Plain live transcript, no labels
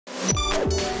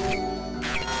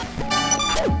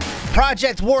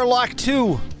Project Warlock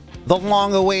 2, the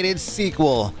long-awaited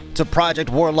sequel to Project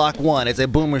Warlock 1. It's a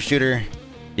boomer shooter.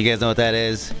 You guys know what that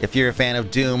is. If you're a fan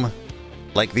of Doom,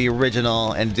 like the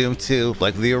original, and Doom 2,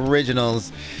 like the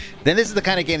originals, then this is the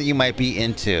kind of game that you might be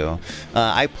into.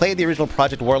 I played the original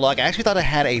Project Warlock. I actually thought I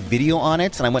had a video on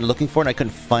it, and I went looking for it, and I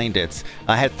couldn't find it.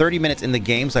 I had 30 minutes in the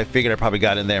game, so I figured I probably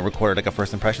got in there and recorded like a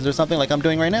first impressions or something, like I'm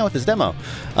doing right now with this demo.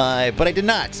 But I did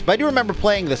not. But I do remember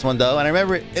playing this one though, and I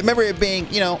remember it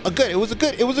being, you know, it was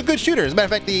a good shooter. As a matter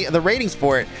of fact, the ratings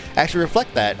for it actually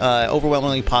reflect that,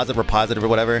 overwhelmingly positive or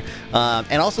whatever.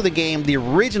 And also the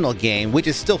original game, which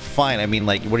is still fine. I mean,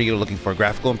 like, what are you looking for?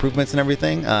 Graphical improvements and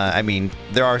everything? I mean,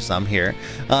 there are some here,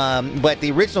 but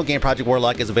the original game Project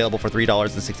Warlock is available for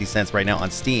 $3.60 right now on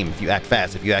Steam. If you act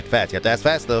fast, you have to act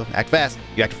fast though. Act fast,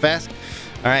 you act fast.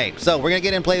 All right, so we're gonna get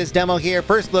in and play this demo here.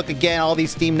 First look, again, all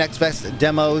these Steam Next Fest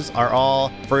demos are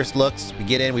all first looks. We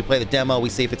get in, we play the demo, we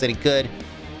see if it's any good,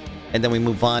 and then we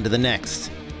move on to the next.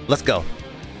 Let's go.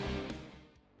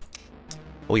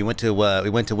 Oh, we went to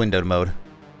window mode.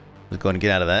 Let's go and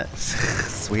get out of that.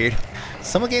 It's weird.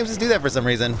 Some games just do that for some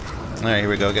reason. All right, here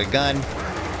we go. Got a gun.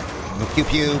 Pew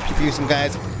pew some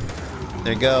guys.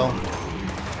 There you go.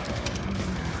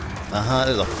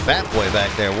 There's a fat boy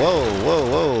back there.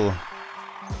 Whoa.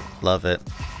 Love it.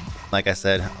 Like I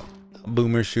said,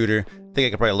 boomer shooter. I think I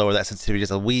could probably lower that sensitivity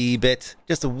just a wee bit.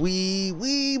 Just a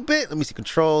wee bit. Let me see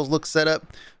controls, look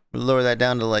setup. We'll lower that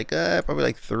down to like, probably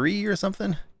like 3 or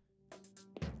something.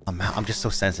 I'm just so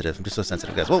sensitive.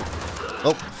 Guys. Whoa.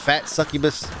 Oh, fat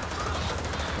succubus.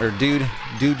 Or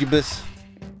dudubus.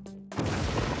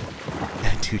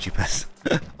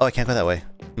 Oh, I can't go that way.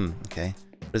 Okay.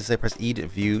 What does it say? Press E to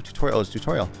view tutorial. Oh, it's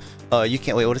tutorial. You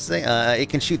can't wait. What does it say? It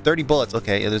can shoot 30 bullets.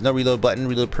 Okay. There's no reload button.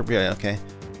 Reload per. Okay.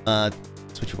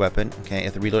 Switch your weapon. Okay.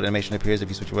 If the reload animation appears, if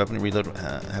you switch your weapon, reload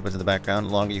happens in the background.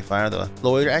 The longer you fire, the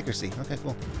lower your accuracy. Okay,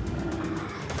 cool.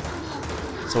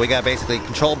 So we got basically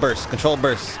control burst.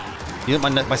 You know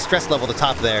my stress level at the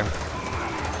top there.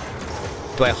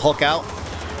 Do I Hulk out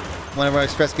whenever my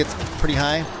stress gets pretty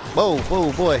high? Whoa,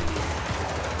 boy.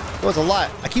 That was a lot.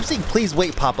 I keep seeing please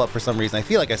wait pop up for some reason. I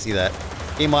feel like I see that.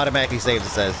 Game automatically saves, it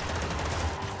says.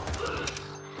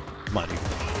 Come on, dude.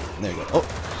 There you go. Oh.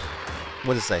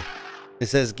 What does it say? It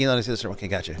says game on the okay,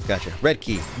 gotcha. Red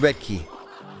key.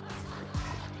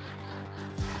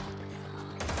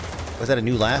 Was that a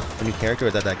new laugh? A new character? Or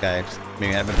is that guy?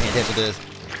 Maybe I haven't been paying attention to this.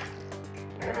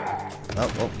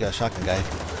 Oh, we got a shotgun guy.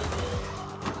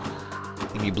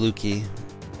 Give me blue key.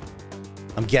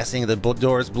 I'm guessing the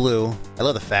door is blue. I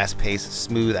love the fast-paced,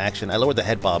 smooth action. I lowered the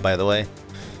head bob, by the way.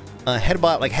 Head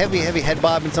bob, like heavy head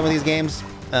bob in some of these games.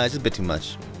 It's just a bit too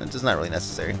much. It's just not really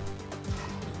necessary.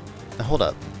 Now, hold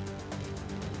up.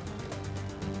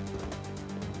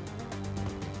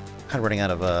 Kind of running out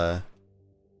of, let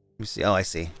me see. Oh, I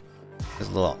see. There's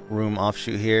a little room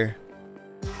offshoot here.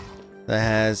 That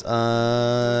has,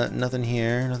 nothing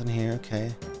here.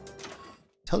 Okay.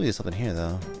 Tell me there's something here,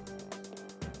 though.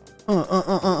 Oh,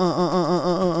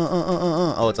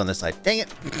 it's on this side. Dang it.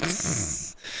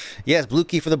 Yes, blue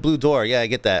key for the blue door. Yeah, I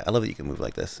get that. I love that you can move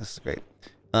like this. This is great.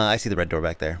 I see the red door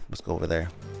back there. Let's go over there.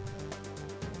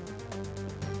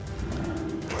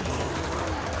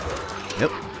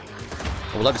 Yep.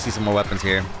 I would love to see some more weapons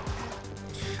here.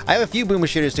 I have a few boomer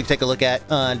shooters to take a look at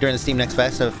during the Steam Next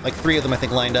Fest. I have like 3 of them, I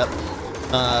think, lined up.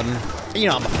 You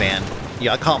know, I'm a fan.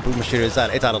 Yeah, I call them boomer shooters.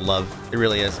 It's out of love. It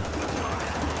really is.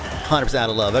 100% out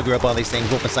of love. I grew up on these things,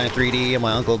 Wolfenstein 3D, and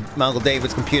my uncle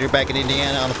David's computer back in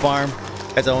Indiana on the farm.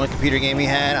 That's the only computer game he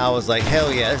had. I was like,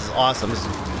 hell yeah, this is awesome. This is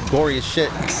gory as shit.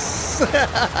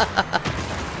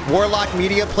 Warlock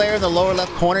media player in the lower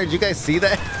left corner. Did you guys see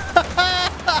that?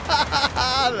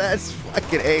 That's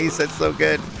fucking ace. That's so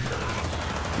good.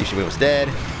 You should be almost dead.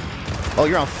 Oh,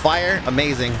 you're on fire?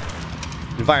 Amazing.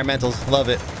 Environmentals. Love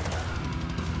it.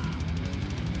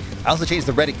 I also changed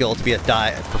the reticule to be a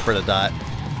dot. I prefer the dot.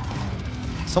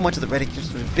 So much of the reticule,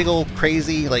 just big old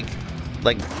crazy, like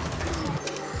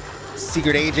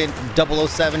secret agent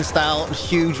 007 style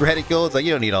huge reticule. It's like,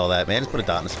 you don't need all that, man. Just put a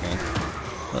dot on the screen.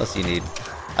 What else do you need?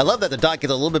 I love that the dot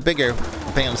gets a little bit bigger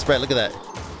depending on the spread. Look at that.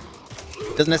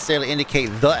 Doesn't necessarily indicate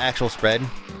the actual spread.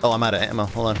 Oh, I'm out of ammo.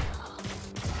 Hold on.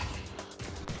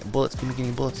 Bullets. Give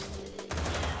me bullets.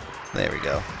 There we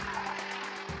go.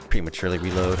 Prematurely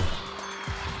reload.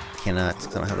 Cannot,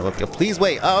 because I don't have it up here. Please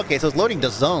wait. Oh, okay, so it's loading the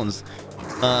zones.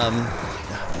 Can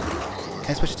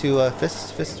I switch to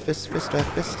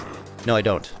fist? No, I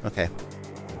don't. Okay.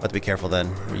 I'll have to be careful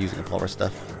then. We're using the pulver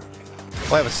stuff.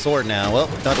 Oh, I have a sword now. Well,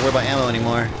 don't have to worry about ammo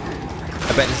anymore.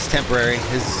 I bet this is temporary.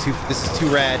 This is too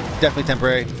rad. Definitely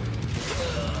temporary.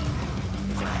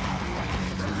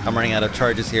 I'm running out of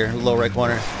charges here. Low right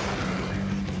corner.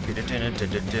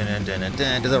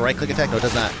 Does a right click attack? No, it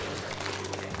does not.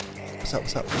 What's up?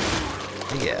 What's up?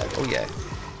 Oh yeah. Oh yeah.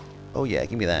 Oh yeah.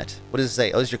 Give me that. What does it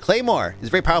say? Oh, this is your claymore. It's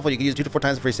very powerful. You can use 2 to 4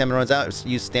 times before your stamina runs out.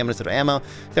 Use stamina instead of ammo.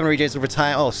 Stamina regenerates over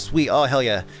time. Oh sweet. Oh hell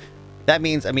yeah. That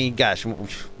means, I mean, gosh,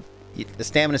 the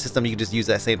stamina system, you can just use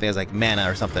that same thing as like mana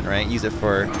or something, right? Use it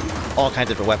for all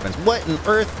kinds of different weapons. What on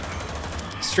earth?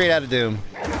 Straight out of Doom.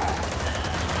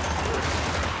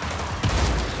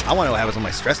 I want to know what happens when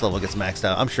my stress level gets maxed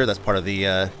out. I'm sure that's part of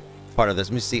the part of this.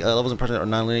 Let me see. Levels in person are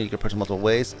non-linear. You can approach in multiple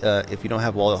ways. If you don't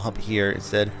have wall hump here,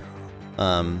 instead.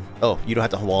 Oh, you don't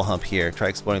have to wall hump here. Try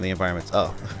exploring the environments.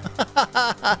 Oh.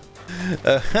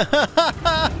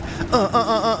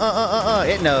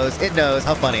 It knows. It knows.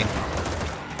 How funny.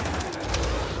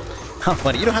 How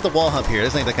funny. You don't have to wall hump here.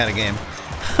 This ain't that kind of game.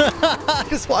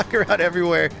 Just walk around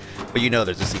everywhere. But you know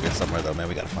there's a secret somewhere, though, man.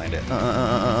 We gotta find it.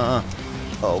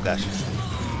 Oh, gosh.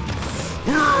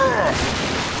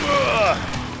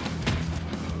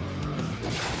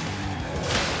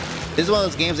 This is one of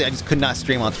those games that I just could not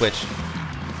stream on Twitch.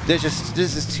 There's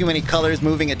just too many colors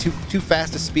moving at too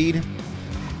fast a speed.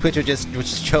 Twitch would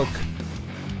just choke.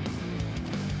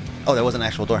 Oh, that was an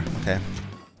actual door. Okay,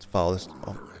 let's follow this.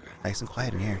 Oh, nice and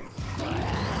quiet in here.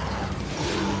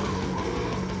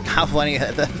 How funny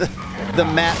the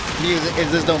map music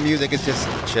is. There's no music. It's just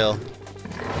chill.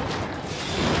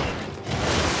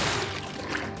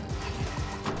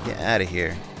 Get out of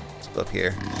here. Let's go up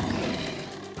here.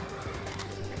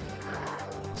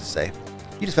 What's it say?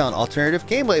 You just found an alternative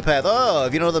gameplay path. Oh,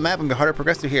 if you don't know the map, it'll be harder to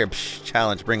progress through here. Psh,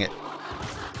 challenge, bring it.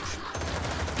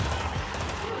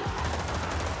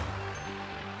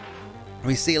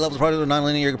 We see levels part of the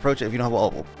non-linear approach. If you don't have, oh,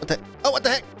 what the? Oh, what the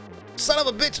heck? Son of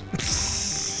a bitch!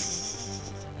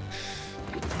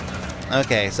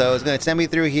 Okay, so it's gonna send me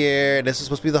through here. This is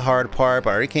supposed to be the hard part, but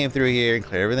I already came through here and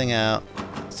cleared everything out.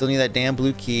 Still need that damn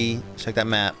blue key. Check that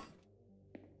map.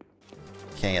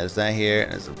 Okay, yeah, there's that here.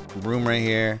 There's a room right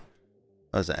here.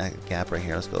 Oh, there's a gap right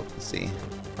here. Let's go up and see.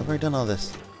 I've already done all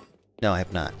this. No, I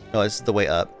have not. No, this is the way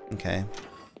up. Okay.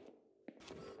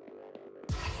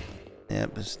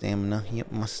 Yep, stamina.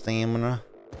 Yep, my stamina.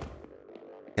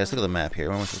 Okay, let's look at the map here.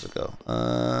 Where am I supposed to go?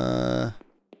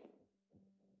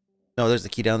 No, there's the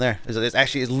key down there. There's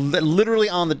actually, it's literally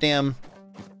on the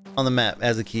map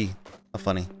as a key. How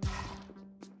funny.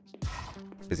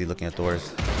 Busy looking at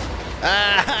doors.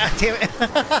 Ah, damn it.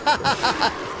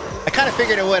 I kind of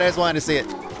figured it would. I just wanted to see it.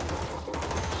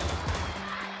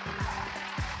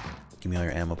 Give me all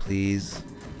your ammo, please.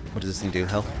 What does this thing do?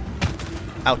 Health?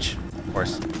 Ouch. Of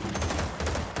course.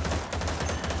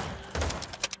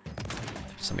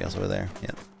 Somebody else over there.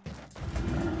 Yep.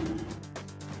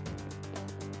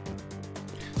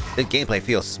 The gameplay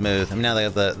feels smooth. I mean, now they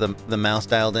have the mouse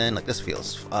dialed in. Like, this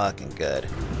feels fucking good.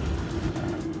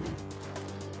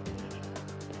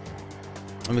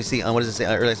 Let me see. What does it say?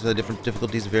 Earlier, the different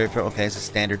difficulties. Very okay. It's a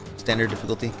standard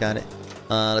difficulty. Got it.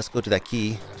 Let's go to that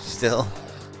key. Still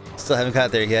haven't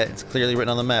got there yet. It's clearly written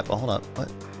on the map. Oh, hold up. What?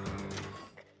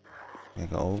 Okay,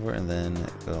 go over and then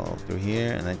go through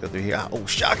here and then go through here. Oh,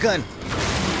 shotgun!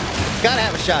 Gotta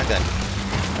have a shotgun.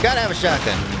 Gotta have a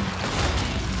shotgun.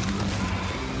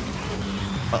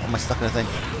 Oh, am I stuck in a thing?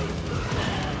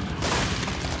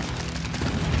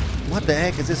 What the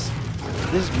heck is this?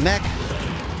 This mech?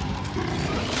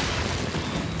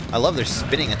 I love their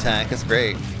spinning attack. That's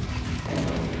great.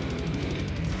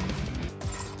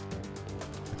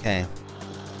 Okay.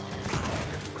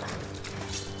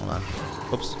 Hold on.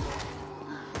 Whoops.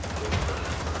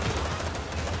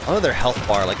 I know their health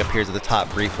bar like appears at the top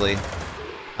briefly.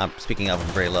 I'm speaking of, I'm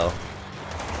very low.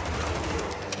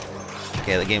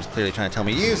 Okay, the game's clearly trying to tell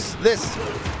me use this.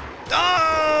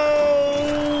 Oh,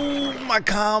 my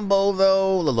combo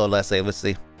though. A little less save. Let's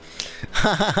see.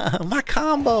 My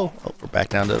combo. Oh, we're back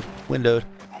down to windowed.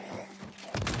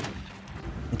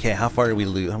 Okay, how far did we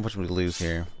lose? How much did we lose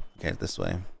here? Okay, this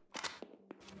way.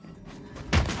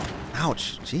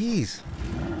 Ouch. Jeez.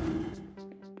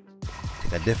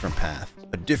 Take a different path.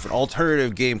 A different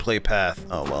alternative gameplay path.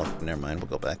 Oh, well, never mind. We'll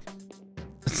go back.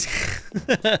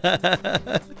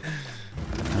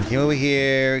 I came over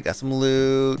here. Got some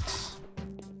loot.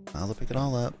 I'll pick it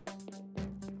all up.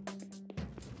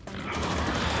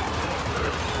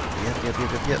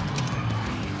 Yep.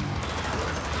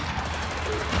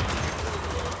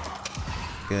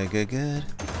 Good.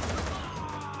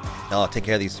 Oh, I'll take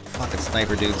care of these fucking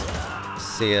sniper dudes.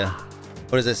 See ya.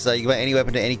 What is this? You can buy any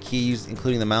weapon to any key used,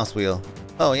 including the mouse wheel.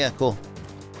 Oh, yeah, cool.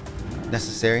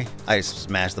 Necessary? I just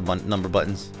smashed the number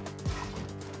buttons.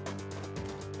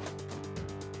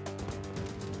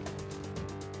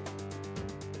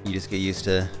 you just get used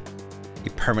to.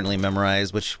 You permanently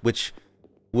memorize which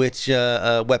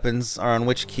weapons are on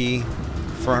which key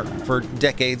for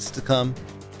decades to come.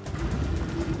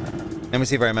 Let me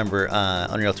see if I remember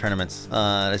Unreal Tournaments.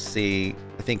 Let's see.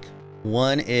 I think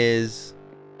one is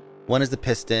the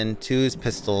piston, 2 is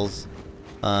pistols.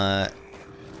 That's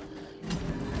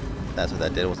what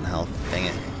that did. It wasn't health. Dang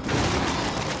it.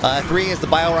 3 is the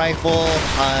bio rifle.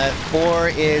 4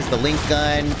 is the link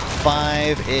gun.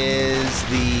 5 is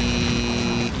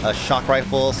the shock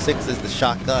rifle. 6 is the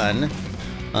shotgun.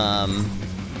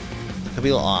 Could be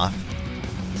a little off.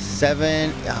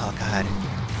 7. Oh god.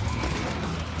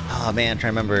 Oh man, I'm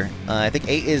trying to remember. I think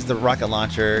 8 is the rocket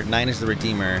launcher. 9 is the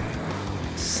Redeemer.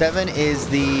 7 is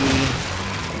the.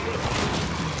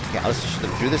 Okay, I'll just shoot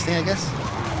them through this thing, I guess.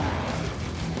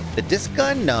 The disc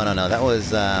gun? No. That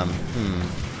was. I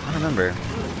don't remember.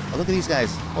 Oh, look at these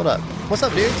guys. Hold up. What's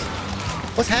up, dudes?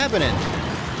 What's happening?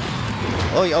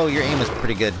 Oh, your aim is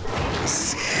pretty good.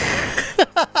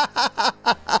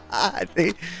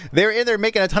 They're in there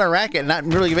making a ton of racket and not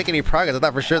really making any progress. I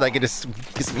thought for sure that I could just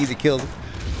get some easy kills.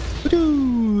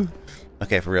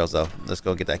 Okay, for reals though. Let's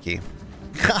go get that key.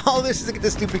 Oh, this is to get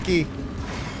this stupid key.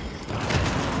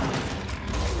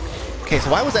 Okay, so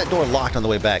why was that door locked on the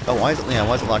way back? Oh, why is it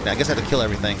locked now? I guess I have to kill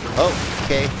everything. Oh,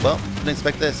 okay. Well, didn't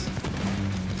expect this.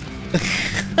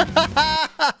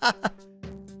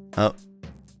 Oh.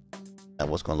 I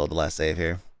was going to load the last save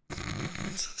here.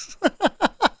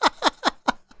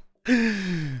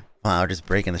 Wow, we're just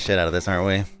breaking the shit out of this, aren't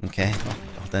we? Okay,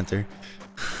 I'll enter.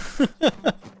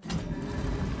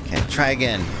 Okay, try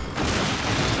again.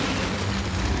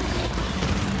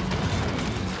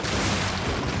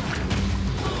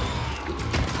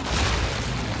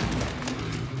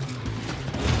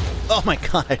 Oh my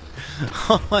god.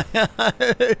 Oh my god.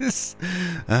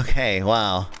 Okay,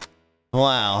 wow.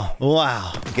 Wow.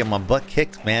 I'm getting my butt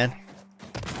kicked, man.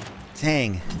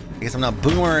 Dang. I guess I'm not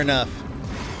boomer enough.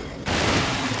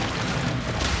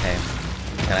 Okay.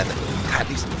 God,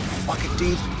 these fucking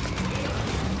dudes.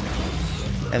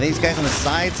 And these guys on the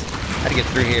sides? How to get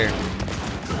through here?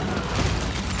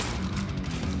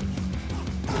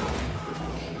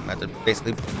 I have to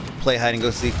basically play hide and go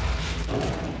seek.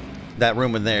 That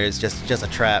room in there is just a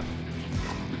trap.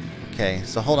 Okay,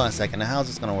 so hold on a second. Now how's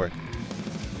this gonna work?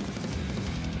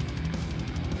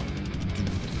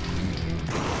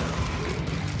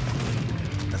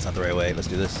 That's not the right way. Let's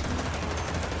do this.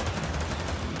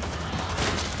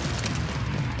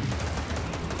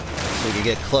 So we can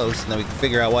get close, and then we can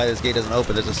figure out why this gate doesn't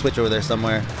open. There's a switch over there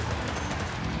somewhere.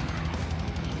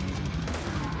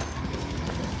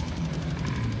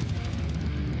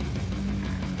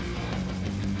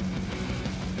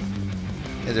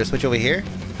 Is there a switch over here?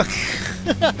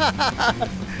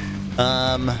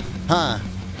 Huh.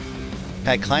 Can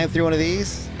I climb through one of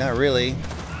these? Not really.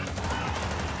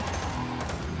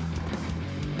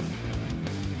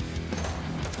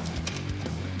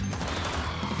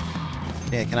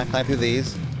 Yeah, can I climb through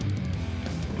these?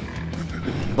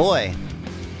 Boy.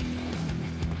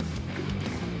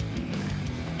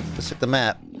 Let's check the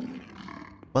map.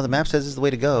 Well, the map says this is the way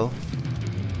to go.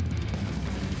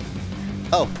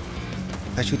 Oh.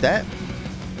 Can I shoot that?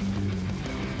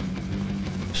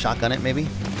 Shotgun it, maybe?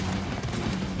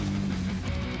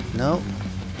 No.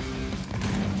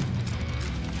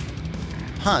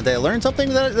 Huh, did I learn something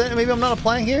that maybe I'm not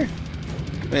applying here?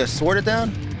 Maybe I sword it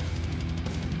down?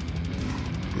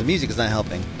 The music is not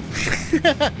helping.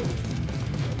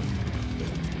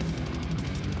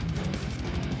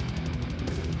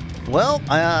 Well,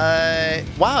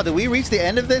 wow, did we reach the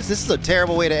end of this? This is a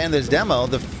terrible way to end this demo.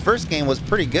 The first game was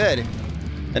pretty good.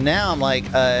 And now I'm like,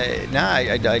 nah,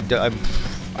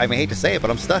 I may hate to say it, but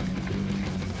I'm stuck.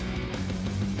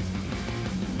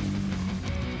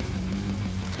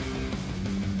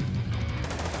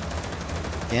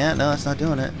 Yeah, no, that's not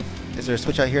doing it. Is there a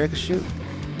switch out here I could shoot?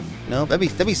 No,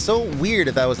 that'd be so weird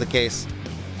if that was the case.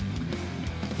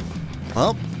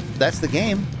 Well, that's the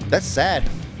game. That's sad.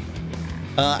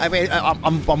 I mean,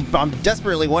 I'm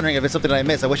desperately wondering if it's something that I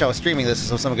missed. I wish I was streaming this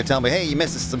so someone could tell me, hey, you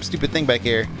missed some stupid thing back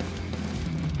here.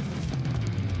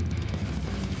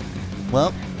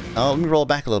 Well, let me roll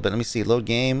back a little bit. Let me see. Load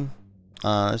game.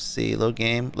 Let's see. Load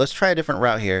game. Let's try a different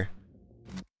route here.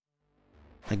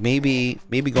 Like maybe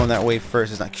going that way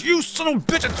first is not. You son of a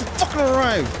bitch! It's fucking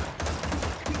arrived.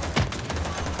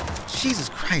 Jesus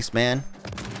Christ, man!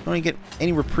 Don't even get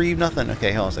any reprieve. Nothing.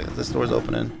 Okay, hold on a second. This door's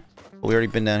opening. Well, we already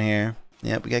been down here.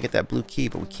 Yeah, we gotta get that blue key,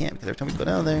 but we can't because every time we go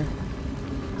down there.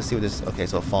 Let's see what this. Okay,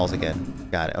 so it falls again.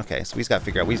 Got it. Okay, so we just gotta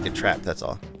figure out. We just get trapped. That's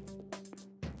all.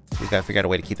 We just gotta figure out a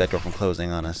way to keep that door from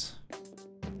closing on us.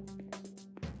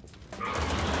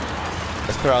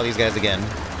 Let's clear all these guys again.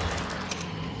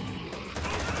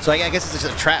 So I guess it's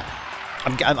just a trap.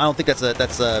 I don't think that's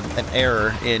an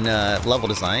error in level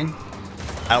design.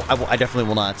 I definitely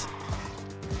will not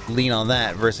lean on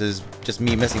that versus just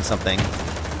me missing something.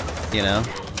 You know,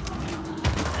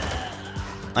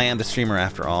 I am the streamer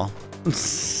after all.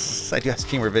 I do have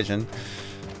streamer vision.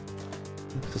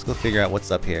 Let's go figure out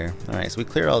what's up here. All right, so we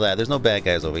cleared all that. There's no bad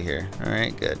guys over here. All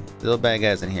right, good. There's no bad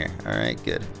guys in here. All right,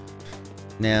 good.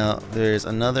 Now there's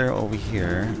another over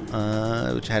here,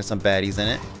 which had some baddies in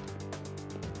it.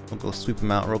 We'll go sweep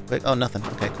them out real quick. Oh, nothing.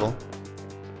 Okay, cool.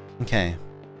 Okay.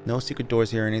 No secret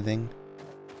doors here or anything.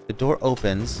 The door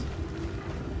opens.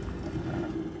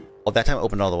 Oh, that time it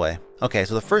opened all the way. Okay,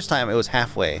 so the first time it was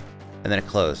halfway, and then it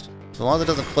closed. So as long as it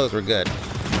doesn't close, we're good.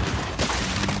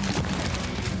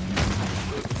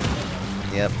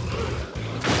 Yep.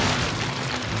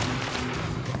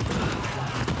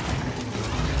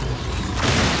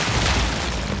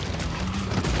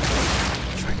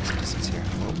 Try to get some distance here.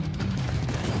 Whoa.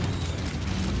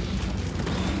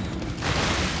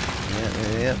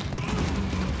 Yep.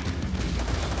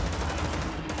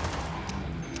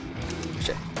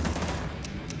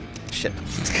 Shit.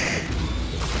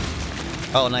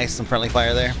 Oh, nice. Some friendly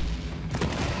fire there.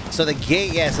 So the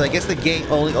gate, yeah. So I guess the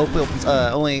gate only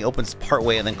opens part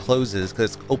way and then closes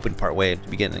because it's open part way at the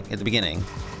beginning.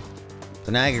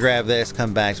 So now I can grab this,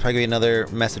 come back. It's probably gonna be another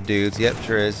mess of dudes. Yep,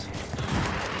 sure is.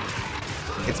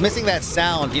 It's missing that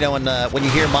sound, you know, when you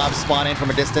hear mobs spawn in from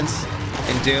a distance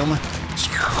in Doom.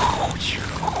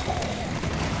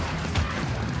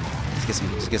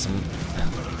 Let's get some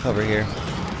cover here.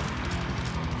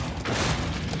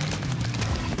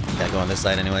 Gotta go on this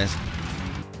side anyways.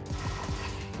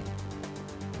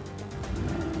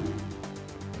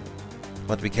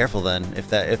 We'll have to be careful then if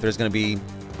there's gonna be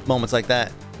moments like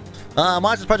that.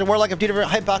 Monsters Project Warlock have 2 different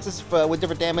hype boxes with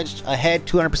different damage. Head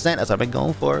 200%, that's what I've been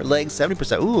going for. Legs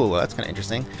 70%. Ooh, that's kind of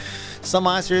interesting. Some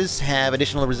monsters have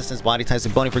additional resistance body types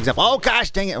and bony, for example. Oh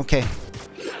gosh, dang it. Okay.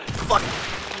 Fuck.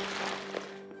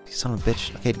 You son of a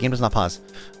bitch. Okay, the game does not pause.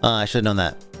 I should have known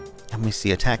that. Let me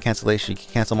see. Attack cancellation. You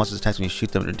can cancel monsters' attacks when you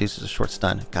shoot them. It reduces a short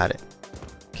stun. Got it.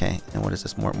 Okay, and what is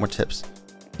this? More tips.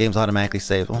 Game's automatically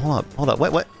saved. Oh, hold up.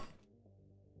 What?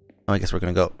 Oh, I guess we're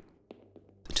gonna go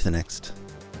to the next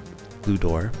blue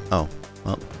door. Oh,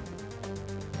 well.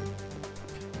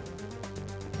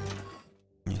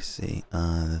 Let me see.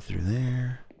 Through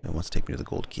there. It wants to take me to the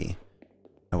gold key.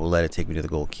 I will let it take me to the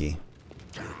gold key.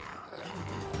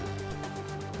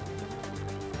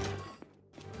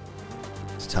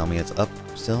 It's telling me it's up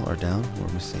still or down.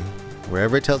 Let me see.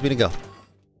 Wherever it tells me to go.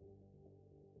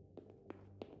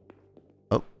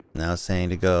 Oh, now it's saying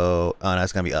to go. Oh, now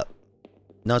it's gonna be up.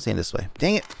 No, it's saying this way.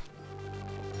 Dang it.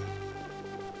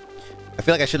 I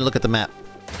feel like I shouldn't look at the map.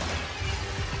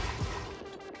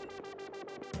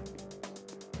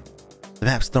 The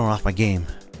map's throwing off my game.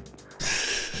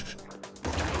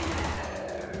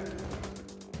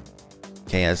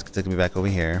 Okay, yeah, it's taking me back over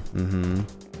here.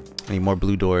 I need more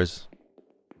blue doors.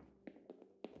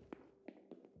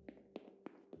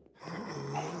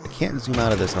 I can't zoom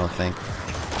out of this, I don't think.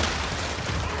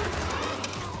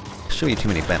 Should be too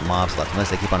many bent mobs left unless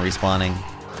they keep on respawning.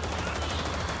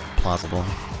 Plausible.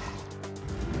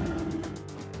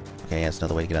 Okay, yeah, that's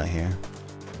another way to get out here.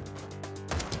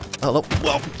 Oh,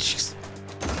 whoa, jeez.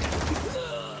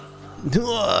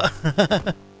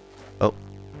 Oh.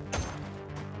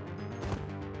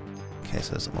 Okay,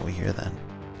 so there's something over here then.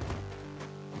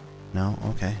 No,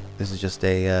 okay. This is just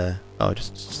a oh,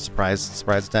 just surprise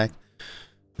attack.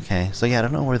 Okay, so yeah, I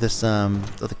don't know where this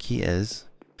the key is.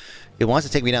 It wants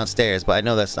to take me downstairs, but I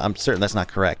know I'm certain that's not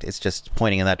correct. It's just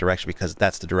pointing in that direction because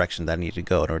that's the direction that I need to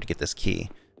go in order to get this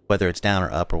key. Whether it's down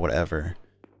or up or whatever.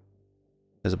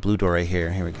 There's a blue door right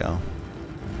here. Here we go.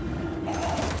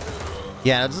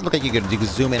 Yeah, it doesn't look like you could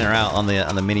zoom in or out on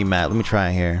the mini map. Let me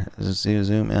try here.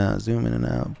 Zoom in and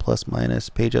out. Plus, minus.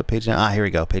 Page up, page down. Ah, here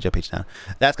we go. Page up, page down.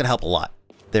 That's gonna help a lot.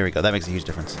 There we go. That makes a huge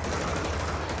difference. So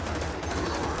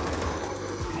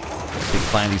we can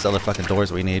find these other fucking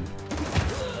doors we need.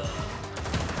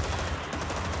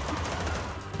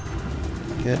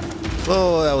 Good.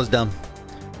 Whoa, that was dumb.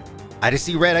 I just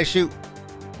see red. I shoot.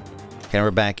 Okay, we're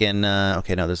back in.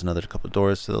 Okay, now there's another couple of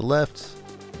doors to the left.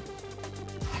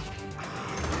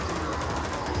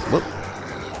 Whoop.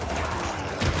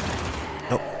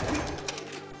 Nope.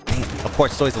 Dang it. Of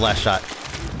course, it's always the last shot.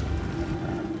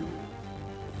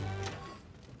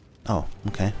 Oh,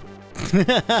 okay.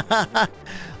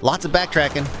 Lots of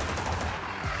backtracking.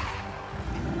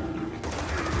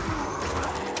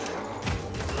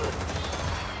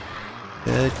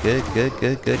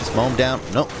 Good. Just mow him down.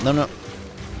 Nope, no.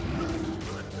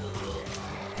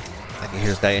 I can hear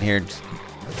this guy in here just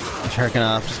jerking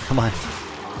off. Just come on.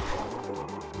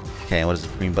 Okay, what does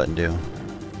the green button do?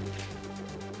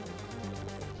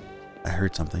 I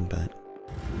heard something, but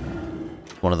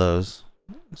one of those.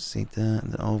 Let's see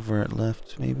that over at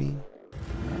left, maybe.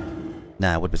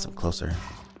 Nah, it would be something closer.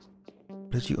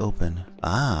 What did you open?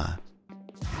 Ah.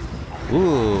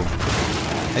 Ooh.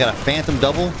 I got a phantom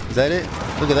double. Is that it?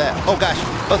 Look at that. Oh gosh,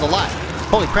 that was a lot.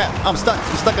 Holy crap! I'm stuck.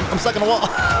 I'm stuck in the wall.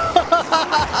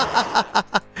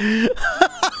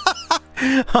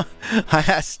 I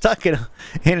got stuck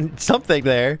in something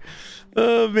there.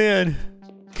 Oh man.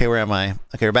 Okay, where am I?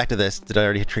 Okay, we're back to this. Did I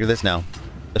already trigger this? No.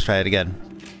 Let's try it again.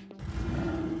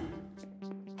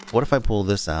 What if I pull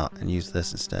this out and use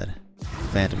this instead?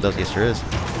 Phantom does. Yes, sure is.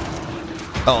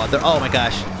 Oh, oh my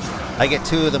gosh. I get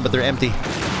 2 of them, but they're empty.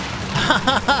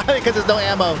 Because there's no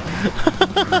ammo.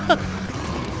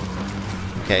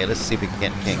 Okay, let's see if we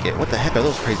can't get... What the heck are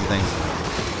those crazy things?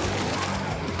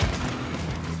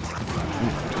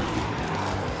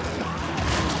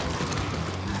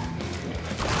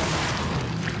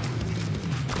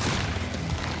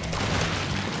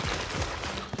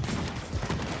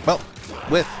 Well,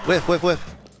 whiff, whiff, whiff, whiff.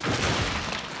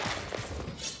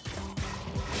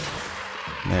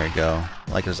 There you go.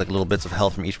 Like there's like little bits of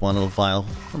health from each one, little vial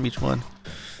from each one.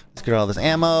 Let's get all this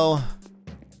ammo.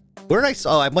 Where did I...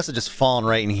 Oh, I must have just fallen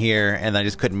right in here, and I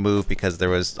just couldn't move because there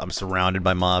was... I'm surrounded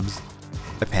by mobs.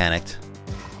 I panicked.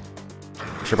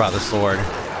 Should have brought the sword.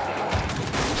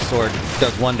 Sword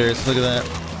does wonders. Look at that.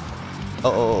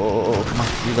 Oh, come on,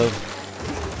 reload.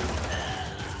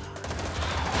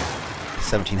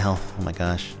 17 health. Oh my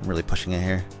gosh, I'm really pushing it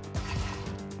here.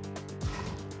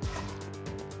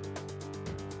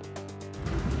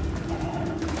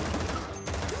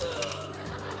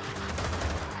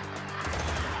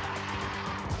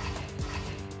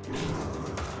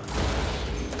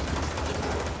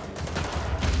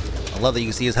 I love that you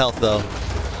can see his health though.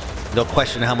 No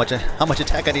question how much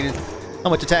attack I needed,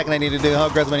 how much attacking I need to do, how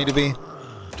aggressive I need to be.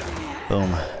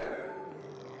 Boom.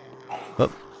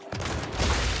 Whoop.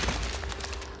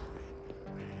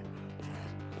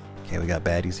 Okay, we got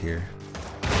baddies here.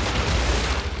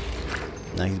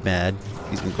 Now he's mad.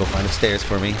 He's gonna go find the stairs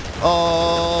for me.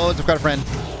 Oh, it's got a friend.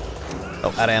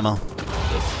 Oh, out of ammo.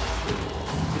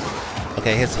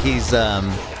 Okay, his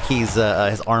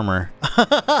armor.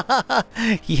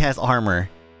 He has armor.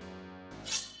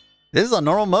 This is a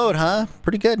normal mode, huh?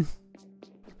 Pretty good.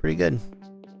 Pretty good.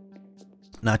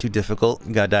 Not too difficult.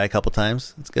 You gotta die a couple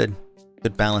times. That's good.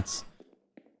 Good balance.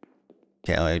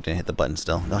 Okay, oh, I didn't hit the button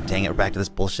still. Oh, dang it. We're back to this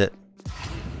bullshit.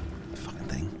 Fucking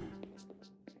thing.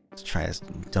 Let's try this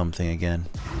dumb thing again.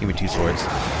 Give me 2 swords.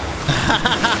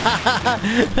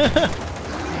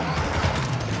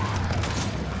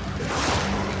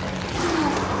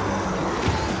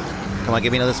 Come on,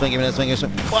 give me another swing, give me another swing, give me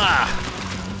another swing. Wah!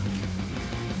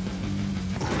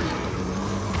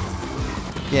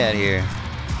 Get out of here.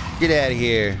 Get out of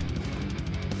here.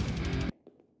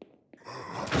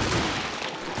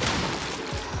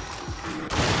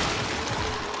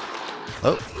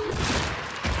 Oh.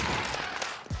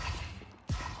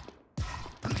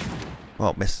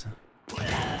 Oh, miss.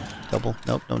 Double.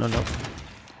 Nope, no, no, nope.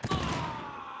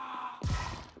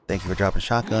 Thank you for dropping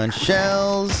shotgun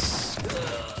shells.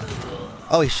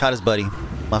 Oh, he shot his buddy.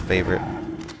 My favorite.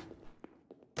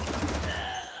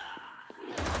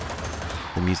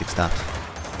 The music stopped.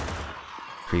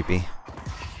 Creepy.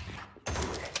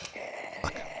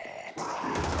 Fuck.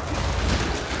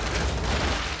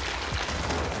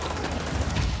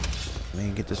 Let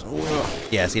me get this.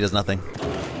 Yes, he does nothing.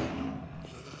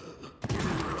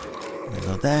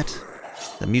 Reload that.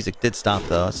 The music did stop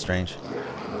though. That's strange.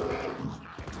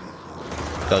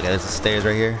 Okay, there's the stairs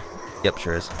right here. Yep,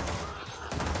 sure is.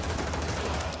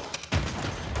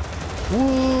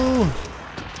 Woo!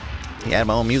 He added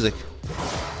my own music.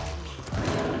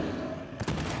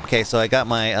 Okay, so I got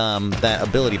my that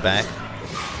ability back.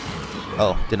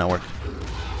 Oh, did not work.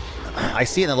 I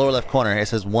see it in the lower left corner. It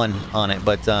says 1 on it,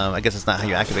 but I guess it's not how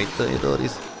you activate the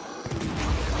abilities.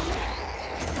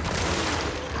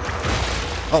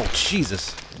 Oh,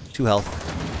 Jesus. 2 health.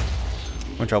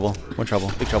 We're in trouble. We're in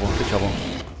trouble. Big trouble. Big trouble.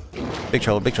 Big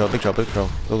trouble. Big trouble. Big trouble. Big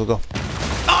trouble. Go, go, go.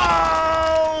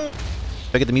 Oh!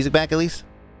 Did I get the music back at least?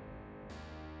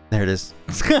 There it is.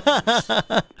 Is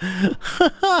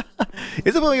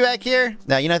it putting me back here?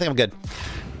 No, you know, I think I'm good.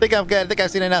 I think I'm good. I think I've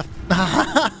seen enough. We're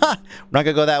not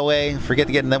gonna go that way. Forget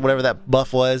to get in that whatever that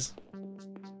buff was.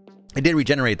 It did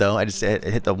regenerate though. I just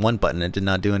hit the 1 button. It did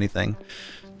not do anything.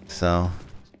 So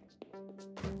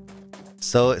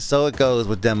it goes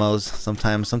with demos.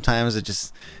 Sometimes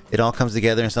it all comes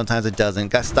together, and sometimes it doesn't.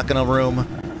 Got stuck in a room.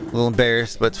 little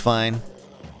embarrassed, but it's fine.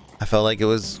 I felt like it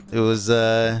was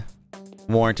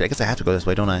warranted. I guess I have to go this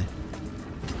way, don't I?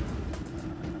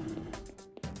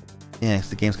 Yeah, 'cause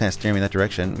the game's kind of steering me in that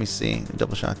direction. Let me see.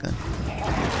 Double shotgun.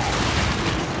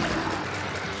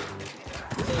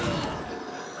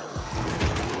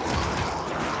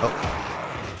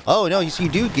 Oh no, you see, you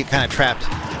do get kind of trapped.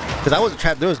 Because I wasn't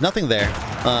trapped, there was nothing there.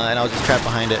 And I was just trapped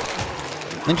behind it.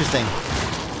 Interesting.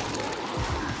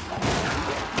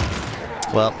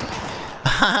 Well,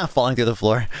 falling through the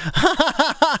floor.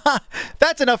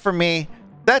 That's enough for me.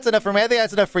 That's enough for me. I think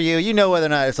that's enough for you. You know whether or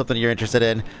not it's something you're interested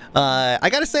in. I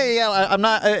gotta say, yeah, I'm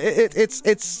not.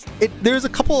 There's a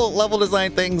couple level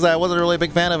design things I wasn't really a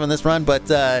big fan of in this run, but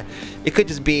it could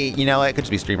just be, you know, it could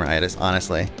just be streameritis.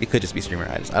 Honestly, it could just be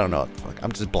streameritis. I don't know.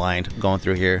 I'm just blind going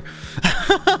through here.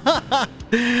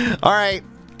 All right,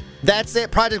 that's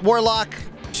it. Project Warlock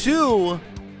 2.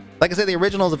 Like I said, the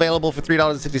original is available for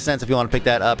 $3.60 if you want to pick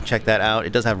that up. Check that out.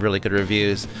 It does have really good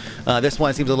reviews. This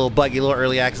one seems a little buggy, a little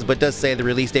early access, but it does say the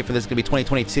release date for this is going to be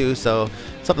 2022, so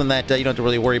something that you don't have to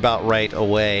really worry about right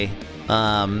away.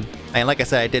 And like I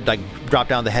said, I did like drop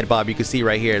down the head bob. You can see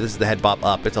right here, this is the head bob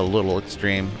up. It's a little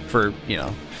extreme for, you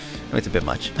know, it's a bit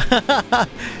much.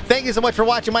 Thank you so much for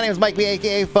watching. My name is Mike B,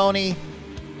 aka Fony.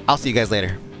 I'll see you guys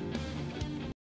later.